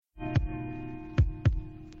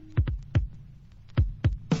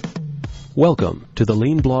Welcome to the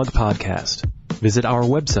Lean Blog Podcast. Visit our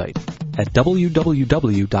website at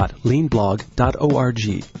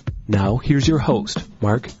www.leanblog.org. Now, here's your host,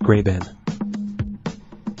 Mark Graban.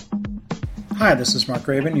 Hi, this is Mark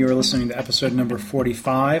Graban. You are listening to episode number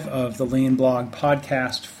 45 of the Lean Blog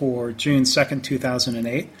Podcast for June 2nd,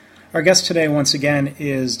 2008. Our guest today, once again,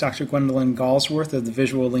 is Dr. Gwendolyn Galsworth of the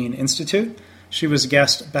Visual Lean Institute. She was a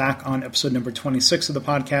guest back on episode number 26 of the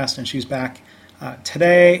podcast, and she's back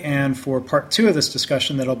today and for part 2 of this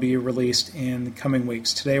discussion that'll be released in the coming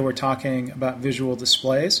weeks. Today we're talking about visual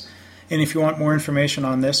displays, and if you want more information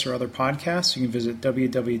on this or other podcasts, you can visit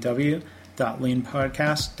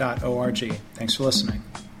www.leanpodcast.org. Thanks for listening.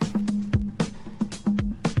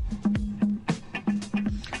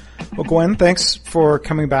 Well, Gwen, thanks for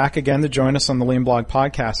coming back again to join us on the Lean Blog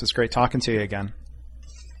Podcast. It's great talking to you again.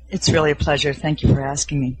 It's really a pleasure. Thank you for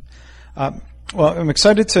asking me. Well, I'm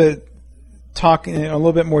excited to talk in a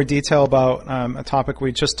little bit more detail about a topic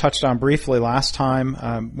we just touched on briefly last time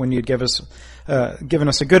when you'd given us a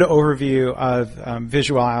good overview of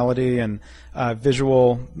visuality and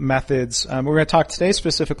visual methods. We're going to talk today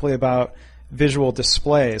specifically about visual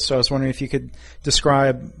displays. So I was wondering if you could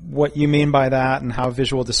describe what you mean by that and how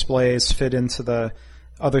visual displays fit into the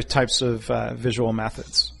other types of visual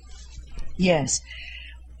methods. Yes.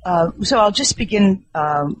 So I'll just begin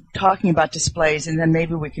talking about displays, and then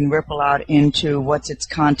maybe we can ripple out into what's its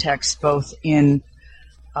context both in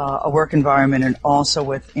a work environment and also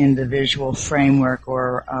within the visual framework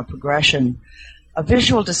or progression. A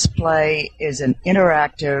visual display is an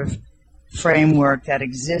interactive framework that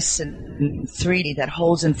exists in 3D that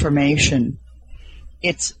holds information.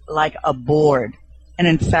 It's like a board. And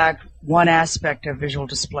in fact, one aspect of visual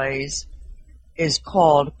displays is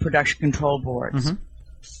called production control boards. Mm-hmm.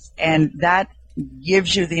 And that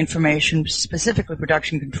gives you the information, specifically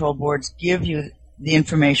production control boards give you the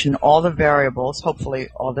information, all the variables, hopefully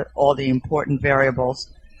all the important variables,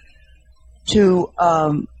 to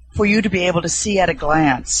for you to be able to see at a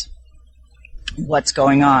glance what's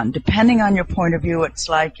going on. Depending on your point of view, it's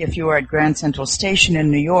like if you were at Grand Central Station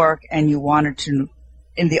in New York and you wanted to,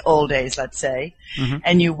 in the old days, let's say, mm-hmm.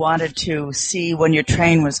 and you wanted to see when your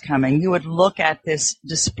train was coming, you would look at this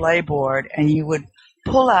display board and you would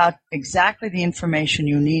pull out exactly the information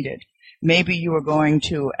you needed. Maybe you were going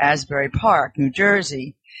to Asbury Park, New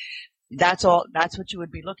Jersey. That's all. That's what you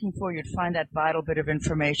would be looking for. You'd find that vital bit of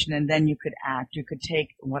information, and then you could act. You could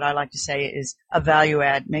take what I like to say is a value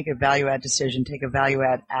add, make a value add decision, take a value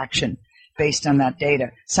add action based on that data.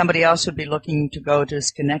 Somebody else would be looking to go to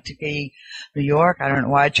Schenectady, New York. I don't know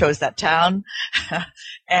why I chose that town.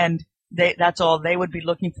 And that's all they would be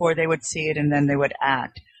looking for. They would see it, and then they would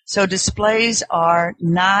act. So displays are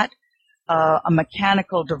not a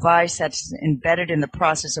mechanical device that's embedded in the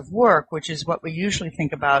process of work, which is what we usually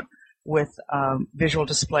think about with visual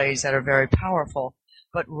displays that are very powerful,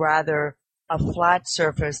 but rather a flat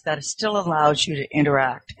surface that still allows you to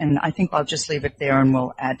interact. And I think I'll just leave it there and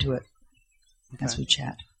we'll add to it as we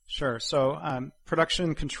chat. Sure. So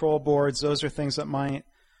production control boards, those are things that might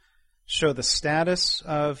show the status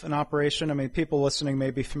of an operation. I mean, people listening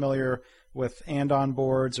may be familiar with and-on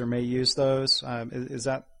boards or may use those. Is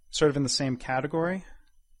that sort of in the same category?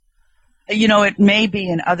 You know, it may be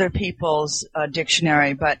in other people's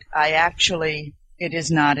dictionary, but it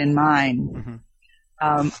is not in mine.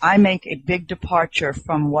 Mm-hmm. I make a big departure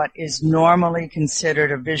from what is normally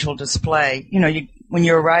considered a visual display. You know, when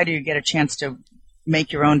you're a writer, you get a chance to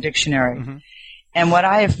make your own dictionary. Mm-hmm. And what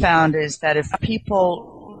I have found is that if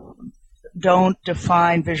people don't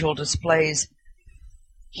define visual displays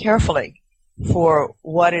carefully for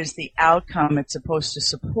what is the outcome it's supposed to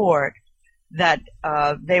support, that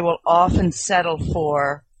they will often settle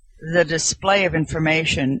for the display of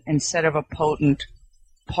information instead of a potent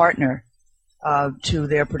partner to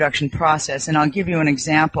their production process. And I'll give you an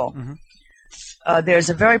example. Mm-hmm.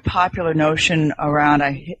 There's a very popular notion around,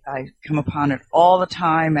 I come upon it all the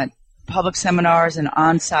time at public seminars and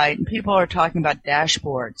on-site, and people are talking about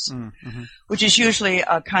dashboards, mm-hmm. which is usually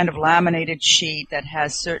a kind of laminated sheet that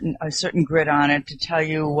has a certain grid on it to tell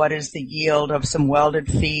you what is the yield of some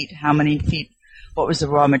welded feet, how many feet, what was the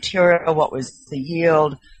raw material, what was the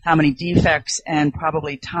yield, how many defects, and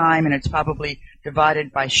probably time, and it's probably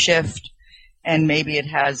divided by shift, and maybe it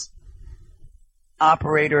has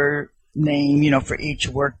operator name, you know, for each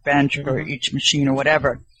workbench or mm-hmm. each machine or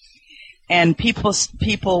whatever. And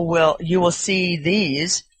you will see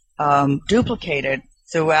these duplicated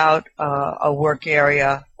throughout a work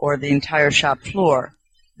area or the entire shop floor.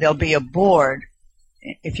 There'll be a board,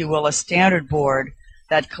 if you will, a standard board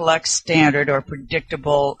that collects standard or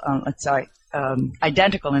predictable,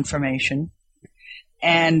 identical information,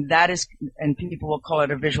 and people will call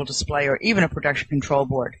it a visual display or even a production control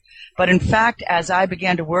board. But in fact, as I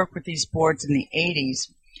began to work with these boards in the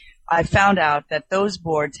 80s, I found out that those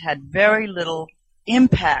boards had very little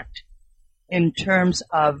impact in terms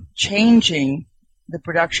of changing the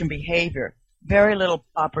production behavior, very little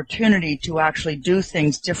opportunity to actually do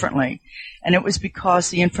things differently. And it was because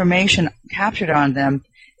the information captured on them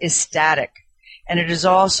is static, and it is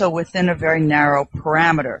also within a very narrow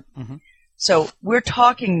parameter. Mm-hmm. So we're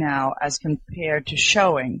talking now as compared to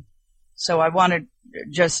showing. So I want to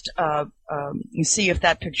just see if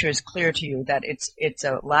that picture is clear to you, that it's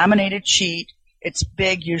a laminated sheet. It's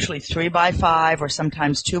big, usually 3x5 or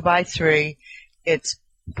sometimes 2x3. It's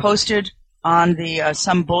posted on the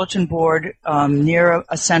some bulletin board near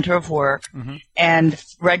a center of work, mm-hmm. and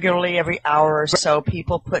regularly every hour or so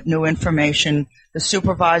people put new information. The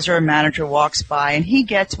supervisor or manager walks by, and he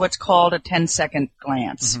gets what's called a 10-second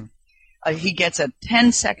glance. Mm-hmm. He gets a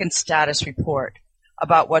 10-second status report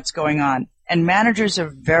about what's going on. And managers are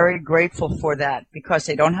very grateful for that because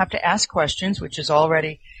they don't have to ask questions, which is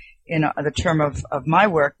already in the term of my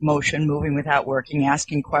work, motion, moving without working,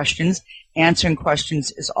 asking questions. Answering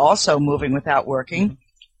questions is also moving without working.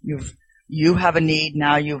 You have a need,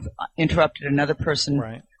 now you've interrupted another person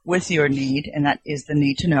right. with your need, and that is the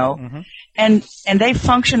need to know. Mm-hmm. And they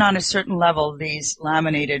function on a certain level, these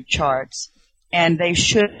laminated charts, and they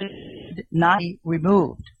should not be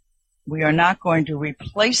removed. We are not going to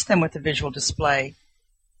replace them with a visual display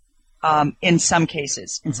in some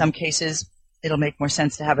cases. In some cases, it'll make more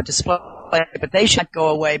sense to have a display, but they should not go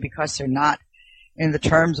away because they're not, in the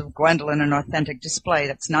terms of Gwendolyn, an authentic display.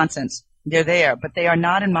 That's nonsense. They're there, but they are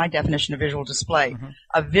not in my definition of visual display. Mm-hmm.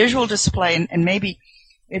 A visual display, and maybe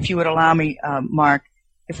if you would allow me, Mark,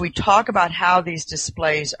 if we talk about how these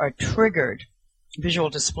displays are triggered, visual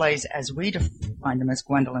displays as we define them, as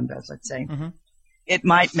Gwendolyn does, let's say, mm-hmm. it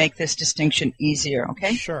might make this distinction easier,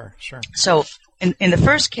 okay? Sure. So in the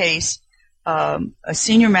first case, a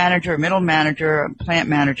senior manager, a middle manager, a plant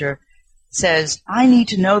manager says, I need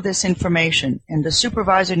to know this information, and the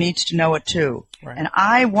supervisor needs to know it too. Right. And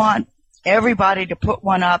I want everybody to put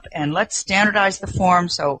one up, and let's standardize the form.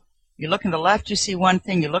 So you look in the left, you see one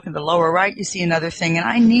thing. You look in the lower right, you see another thing. And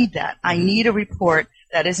I need that. I need a report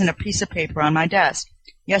that isn't a piece of paper on my desk.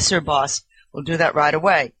 Yes, sir, boss. We'll do that right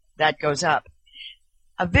away. That goes up.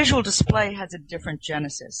 A visual display has a different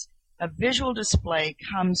genesis. A visual display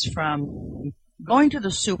comes from going to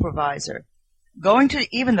the supervisor, going to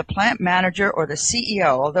even the plant manager or the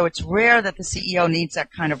CEO, although it's rare that the CEO needs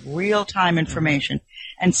that kind of real-time information,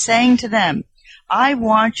 and saying to them, I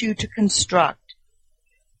want you to construct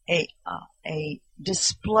a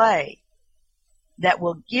display that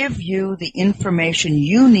will give you the information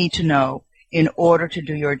you need to know in order to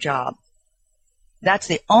do your job. That's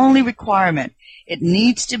the only requirement. It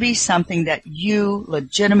needs to be something that you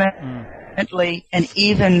legitimately and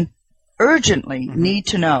even urgently need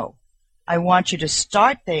to know. I want you to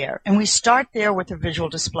start there, and we start there with a visual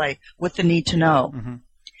display, with the need to know. Mm-hmm.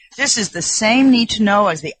 This is the same need to know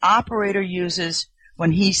as the operator uses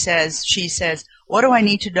when she says, what do I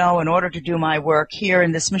need to know in order to do my work here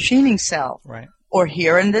in this machining cell? Right. Or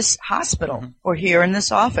here in this hospital, mm-hmm. or here in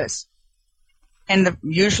this office? And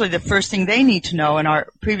usually the first thing they need to know, in our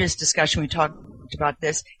previous discussion we talked about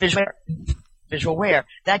this, visual wear.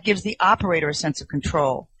 That gives the operator a sense of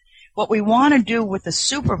control. What we want to do with the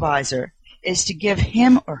supervisor is to give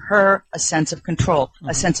him or her a sense of control, mm-hmm.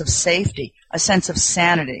 a sense of safety, a sense of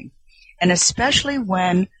sanity. And especially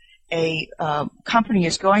when a company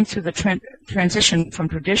is going through the transition from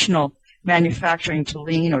traditional manufacturing to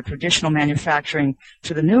lean, or traditional manufacturing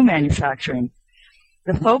to the new manufacturing,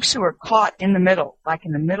 the folks who are caught in the middle, like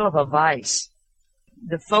in the middle of a vice,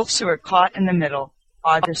 the folks who are caught in the middle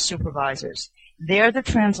are the supervisors. They're the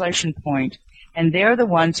translation point, and they're the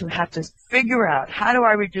ones who have to figure out, how do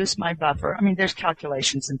I reduce my buffer? I mean, there's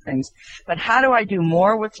calculations and things, but how do I do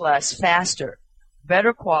more with less, faster,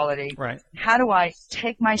 better quality? Right. How do I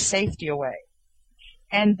take my safety away?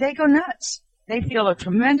 And they go nuts. They feel a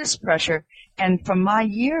tremendous pressure. And from my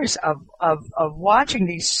years of watching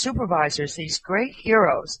these supervisors, these great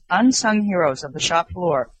heroes, unsung heroes of the shop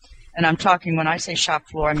floor, and I'm talking, when I say shop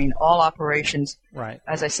floor, I mean all operations. Right.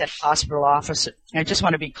 As I said, hospital office. I just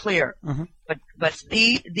want to be clear. Mm-hmm. But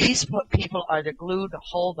these people are the glue to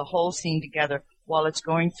hold the whole scene together while it's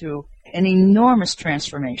going through an enormous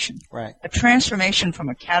transformation. Right. A transformation from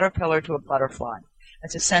a caterpillar to a butterfly.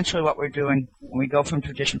 That's essentially what we're doing when we go from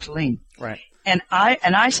tradition to lean. Right. And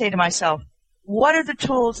I say to myself, what are the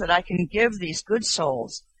tools that I can give these good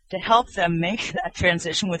souls to help them make that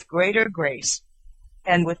transition with greater grace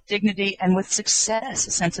and with dignity and with success,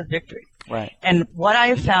 a sense of victory? Right. And what I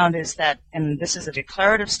have found is that, and this is a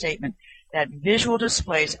declarative statement, that visual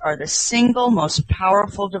displays are the single most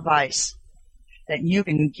powerful device that you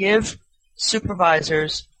can give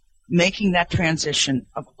supervisors making that transition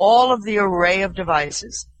of all of the array of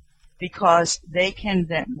devices, because they can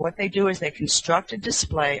then, what they do is they construct a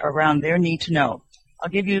display around their need to know. I'll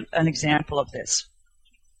give you an example of this.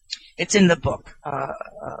 It's in the book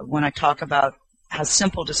when I talk about how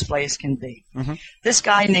simple displays can be. Mm-hmm. This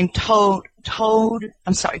guy named Tone der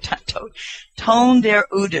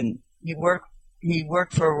Uden, he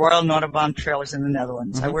worked for Royal Noordebaan Trailers in the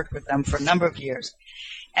Netherlands. Mm-hmm. I worked with them for a number of years.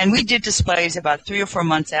 And we did displays about 3 or 4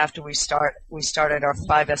 months after we started our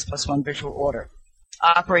 5S+1 visual order.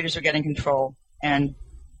 Operators were getting control, and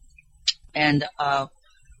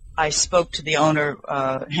I spoke to the owner,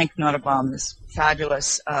 Henk Noordebaan, this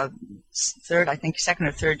fabulous second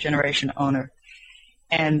or third generation owner.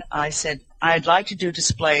 And I said, I'd like to do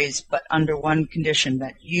displays, but under one condition,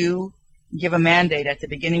 that you give a mandate at the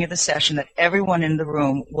beginning of the session that everyone in the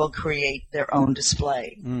room will create their own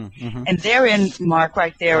display. Mm-hmm. And therein, Mark,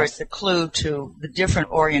 right there is the clue to the different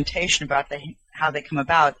orientation about how they come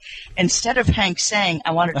about. Instead of Hank saying,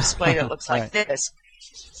 I want a display that looks like this,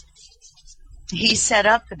 he set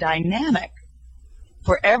up the dynamic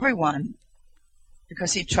for everyone,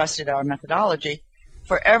 because he trusted our methodology,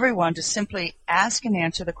 for everyone to simply ask and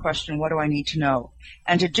answer the question, what do I need to know?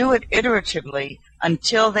 And to do it iteratively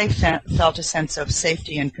until they felt a sense of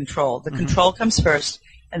safety and control. The control comes first,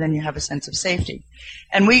 and then you have a sense of safety.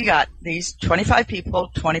 And we got these 25 people,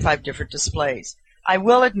 25 different displays. I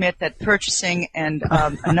will admit that purchasing and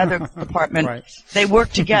another department, they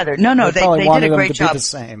work together. No, they did a great job. Be the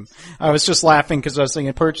same. I was just laughing because I was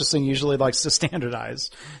thinking purchasing usually likes to standardize,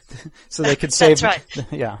 so they could save. That's right.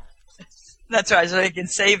 Yeah. That's right. So they can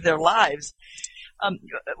save their lives.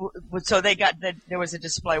 So there was a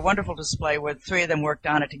display, wonderful display, where 3 of them worked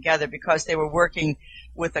on it together because they were working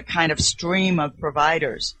with a kind of stream of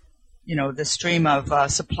providers. You know, the stream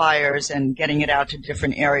of suppliers and getting it out to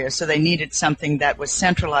different areas. So they needed something that was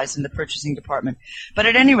centralized in the purchasing department. But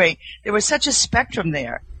at any rate, there was such a spectrum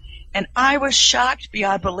there. And I was shocked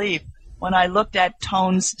beyond belief when I looked at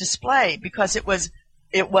Tone's display, because it was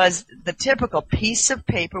the typical piece of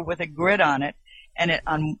paper with a grid on it, and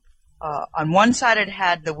on one side it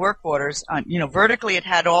had the work orders, vertically it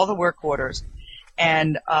had all the work orders,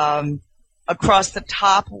 and across the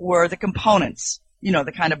top were the components.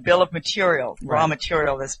 The kind of bill of material, raw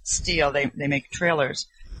material, this steel. They make trailers,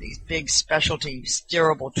 these big specialty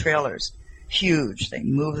steerable trailers, huge. They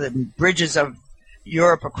move the bridges of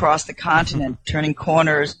Europe across the continent, turning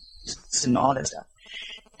corners and all this stuff.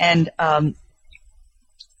 And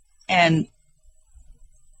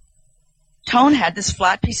Tone had this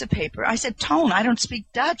flat piece of paper. I said, Tone, I don't speak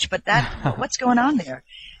Dutch, but what's going on there?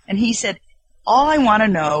 And he said, all I want to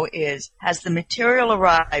know is, has the material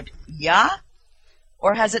arrived? Yeah.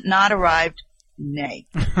 Or has it not arrived? Nay.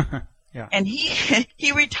 Yeah. And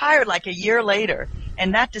he retired like a year later,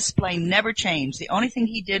 and that display never changed. The only thing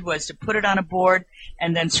he did was to put it on a board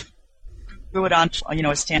and then screw it on,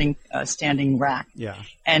 a standing rack. Yeah.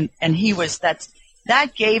 And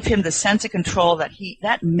that gave him the sense of control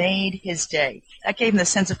that made his day. That gave him the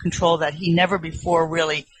sense of control that he never before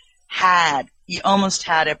really had. He almost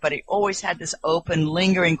had it, but he always had this open,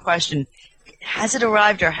 lingering question. Has it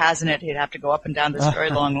arrived or hasn't it? He'd have to go up and down this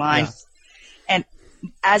very long line. Yeah. And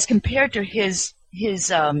as compared to his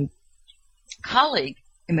colleague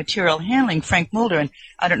in material handling, Frank Mulder, and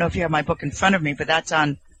I don't know if you have my book in front of me, but that's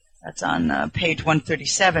on page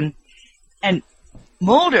 137. And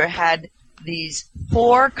Mulder had these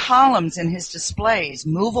 4 columns in his displays,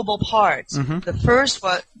 movable parts. Mm-hmm. The first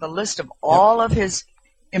was the list of all of his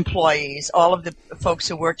employees, all of the folks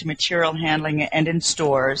who worked in material handling and in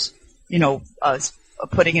stores,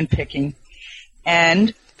 putting and picking,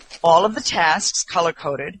 and all of the tasks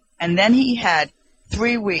color-coded. And then he had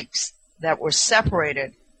 3 weeks that were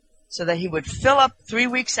separated so that he would fill up 3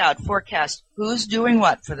 weeks out, forecast who's doing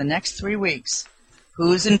what for the next 3 weeks,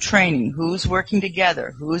 who's in training, who's working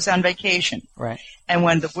together, who's on vacation. Right. And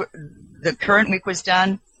when the current week was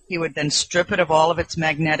done, he would then strip it of all of its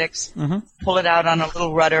magnetics, pull it out on a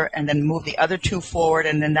little rudder, and then move the other 2 forward,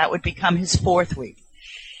 and then that would become his 4th week.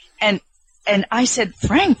 And I said,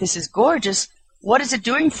 Frank, this is gorgeous. What is it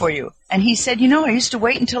doing for you? And he said, I used to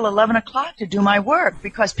wait until 11 o'clock to do my work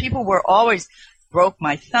because people were always broke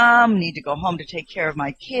my thumb, need to go home to take care of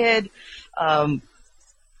my kid,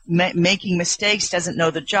 making mistakes, doesn't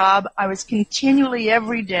know the job. I was continually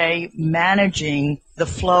every day managing the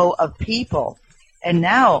flow of people. And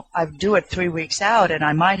now I do it 3 weeks out, and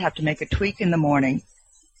I might have to make a tweak in the morning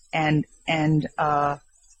and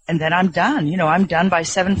and then I'm done. You know, I'm done by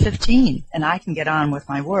 7:15, and I can get on with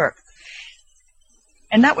my work.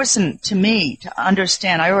 And that wasn't, to me, to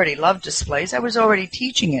understand. I already loved displays. I was already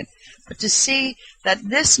teaching it. But to see that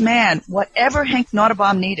this man, whatever Henk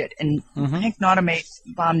Notenbaum needed, and Henk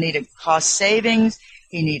Notenbaum needed cost savings,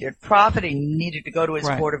 he needed profit, he needed to go to his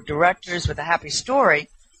board of directors with a happy story.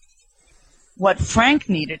 What Frank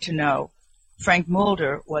needed to know, Frank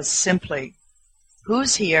Mulder, was simply,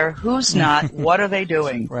 who's here, who's not, what are they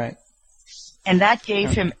doing? Right. And that gave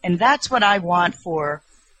him, and that's what I want for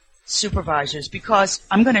supervisors, because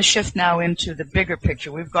I'm going to shift now into the bigger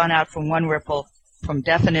picture. We've gone out from one ripple, from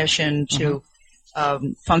definition to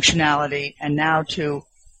functionality, and now to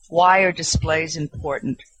why are displays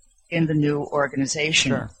important in the new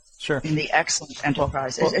organization? Sure. In the excellent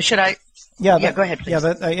enterprise. Well, Should I? Yeah, go ahead, please.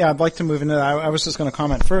 I'd like to move into that. I was just going to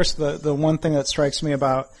comment first. The one thing that strikes me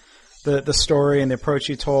about the story and the approach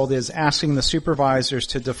you told is asking the supervisors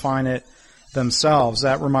to define it themselves.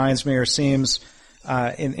 That reminds me, or seems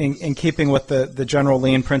in keeping with the general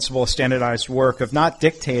lean principle of standardized work, of not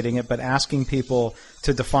dictating it, but asking people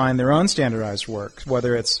to define their own standardized work,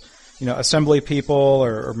 whether it's assembly people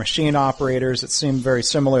or machine operators. It seemed very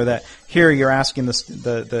similar that here you're asking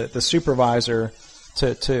the supervisor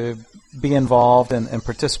to be involved and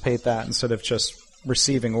participate that instead of just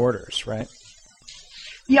receiving orders, right?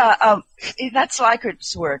 Yeah, that's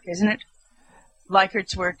Leichert's work, isn't it?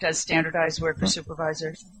 Leichert's work does standardized work for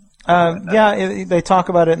supervisors. They talk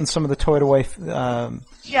about it in some of the Toiled Away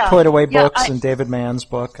books and David Mann's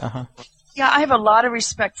book. Yeah, I have a lot of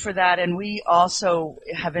respect for that, and we also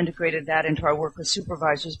have integrated that into our work with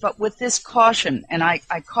supervisors, but with this caution, and I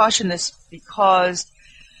caution this because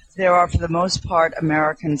there are, for the most part,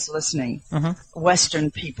 Americans listening, Western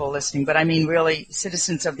people listening, but I mean really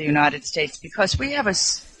citizens of the United States, because we have a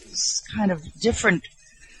kind of different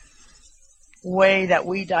way that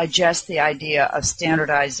we digest the idea of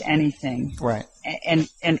standardized anything. Right. And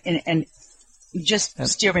just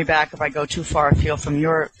steer me back if I go too far afield from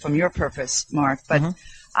your purpose, Mark. But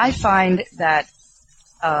I find that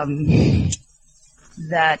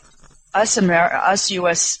that us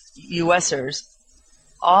USers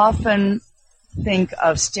often think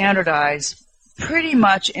of standardized pretty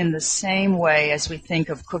much in the same way as we think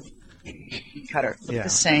of cookie cutter. Look the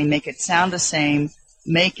same, make it sound the same,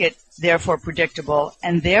 make it therefore predictable,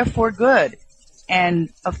 and therefore good.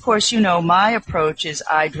 And of course, my approach is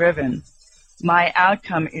I-driven. My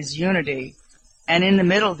outcome is unity. And in the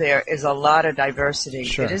middle there is a lot of diversity.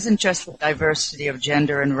 Sure. It isn't just the diversity of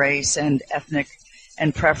gender and race and ethnic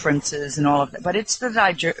and preferences and all of that, but it's the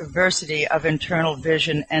diversity of internal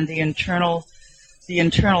vision and the internal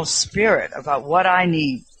spirit about what I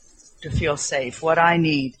need to feel safe, what I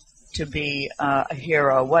need to be a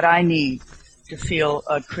hero, what I need to feel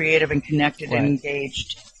creative and connected and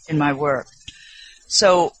engaged in my work.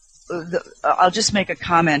 So I'll just make a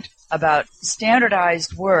comment about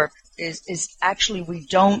standardized work is actually we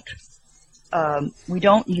don't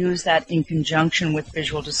use that in conjunction with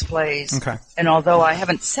visual displays. Okay. And although I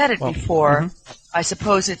haven't said it before, I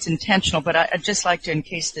suppose it's intentional, but I'd just like to, in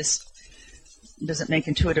case this doesn't make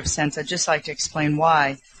intuitive sense, I'd just like to explain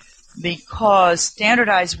why. Because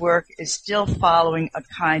standardized work is still following a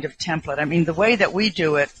kind of template. I mean, the way that we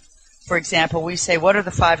do it, for example, we say, what are the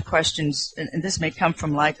 5 questions, and this may come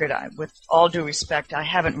from Leichert. With all due respect, I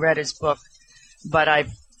haven't read his book, but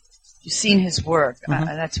I've seen his work.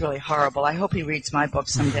 That's really horrible. I hope he reads my book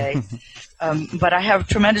someday. But I have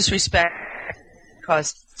tremendous respect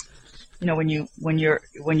because, when you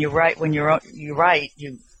write,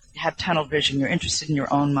 you have tunnel vision. You're interested in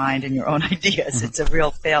your own mind and your own ideas. It's a real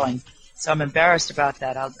failing. So I'm embarrassed about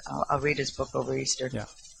that. I'll read his book over Easter. Yeah.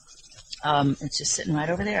 It's just sitting right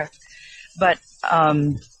over there. But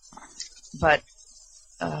hang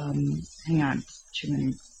on. Too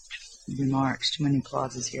many remarks, too many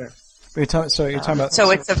clauses here. You're talking about. So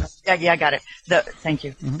it's I got it. Thank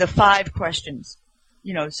you. The 5 questions.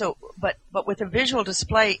 But with a visual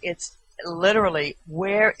display, it's literally,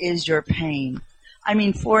 where is your pain? I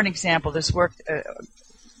mean, for an example, this work,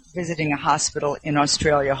 visiting a hospital in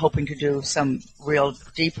Australia, hoping to do some real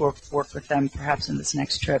deep work with them, perhaps in this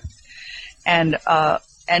next trip. And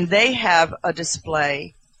they have a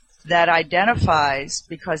display that identifies,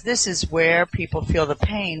 because this is where people feel the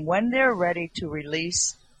pain, when they're ready to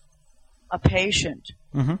release a patient,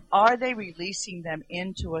 are they releasing them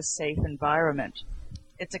into a safe environment?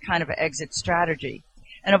 It's a kind of exit strategy.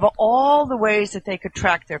 And of all the ways that they could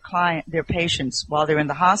track their patients while they're in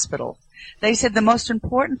the hospital, they said the most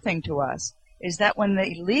important thing to us is that when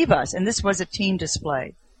they leave us, and this was a team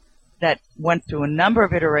display that went through a number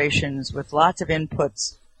of iterations with lots of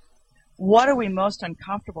inputs, what are we most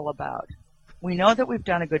uncomfortable about? We know that we've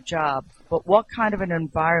done a good job, but what kind of an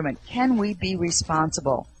environment can we be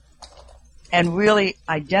responsible and really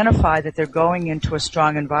identify that they're going into a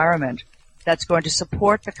strong environment that's going to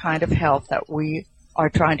support the kind of health that we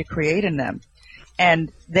are trying to create in them?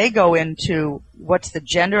 And they go into what's the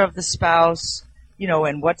gender of the spouse,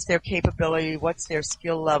 and what's their capability, what's their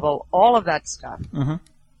skill level, all of that stuff. Mm-hmm.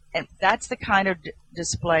 And that's the kind of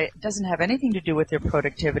display. It doesn't have anything to do with their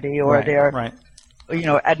productivity or their,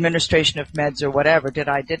 administration of meds or whatever.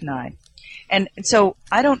 Didn't I? And so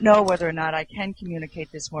I don't know whether or not I can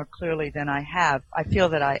communicate this more clearly than I have. I feel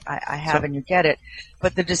that I have, and you get it.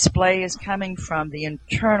 But the display is coming from the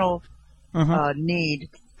internal need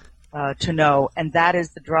to know, and that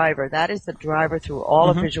is the driver. That is the driver through all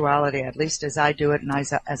of visuality, at least as I do it and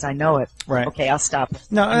as I know it. Right. Okay, I'll stop.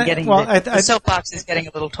 No, the soapbox is getting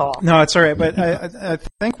a little tall. No, it's all right. But I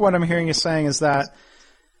think what I'm hearing you saying is that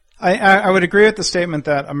I would agree with the statement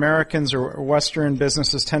that Americans or Western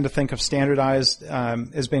businesses tend to think of standardized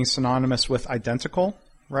as being synonymous with identical,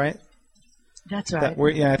 right? That's right.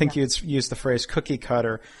 I think you'd use the phrase cookie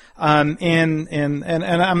cutter. And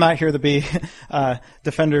I'm not here to be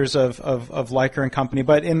defenders of Leica and company,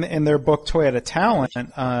 but in their book Toyota Talent,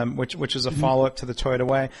 which is a follow-up to the Toyota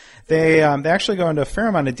Way, they actually go into a fair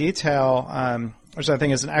amount of detail, which I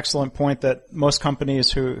think is an excellent point that most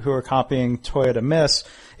companies who are copying Toyota miss,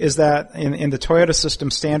 is that in the Toyota system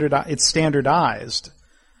it's standardized,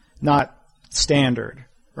 not standard.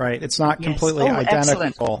 Right, it's not completely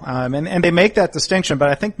identical, and they make that distinction. But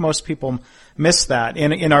I think most people miss that.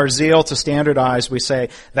 In our zeal to standardize, we say,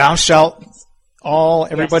 "Thou shalt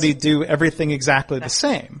everybody do everything exactly the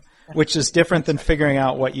same," which is different than figuring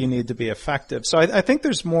out what you need to be effective. So I think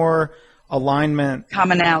there's more alignment,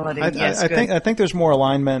 commonality. I think there's more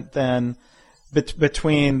alignment than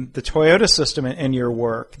between the Toyota system and your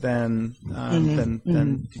work than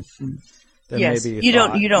yes, maybe you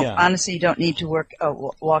don't. Honestly, you don't need to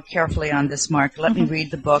walk carefully on this, Mark. Let me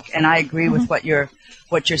read the book, and I agree with what you're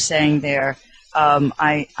saying there.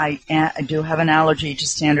 I do have an allergy to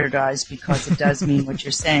standardize because it does mean what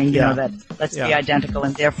you're saying. That let's be identical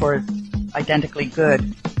and therefore identically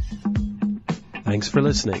good. Thanks for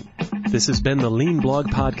listening. This has been the Lean Blog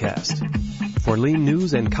Podcast. For Lean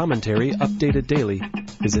news and commentary updated daily,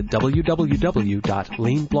 visit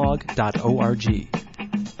www.leanblog.org.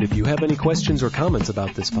 If you have any questions or comments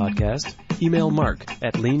about this podcast, email Mark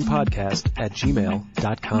at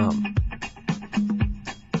leanpodcast@gmail.com.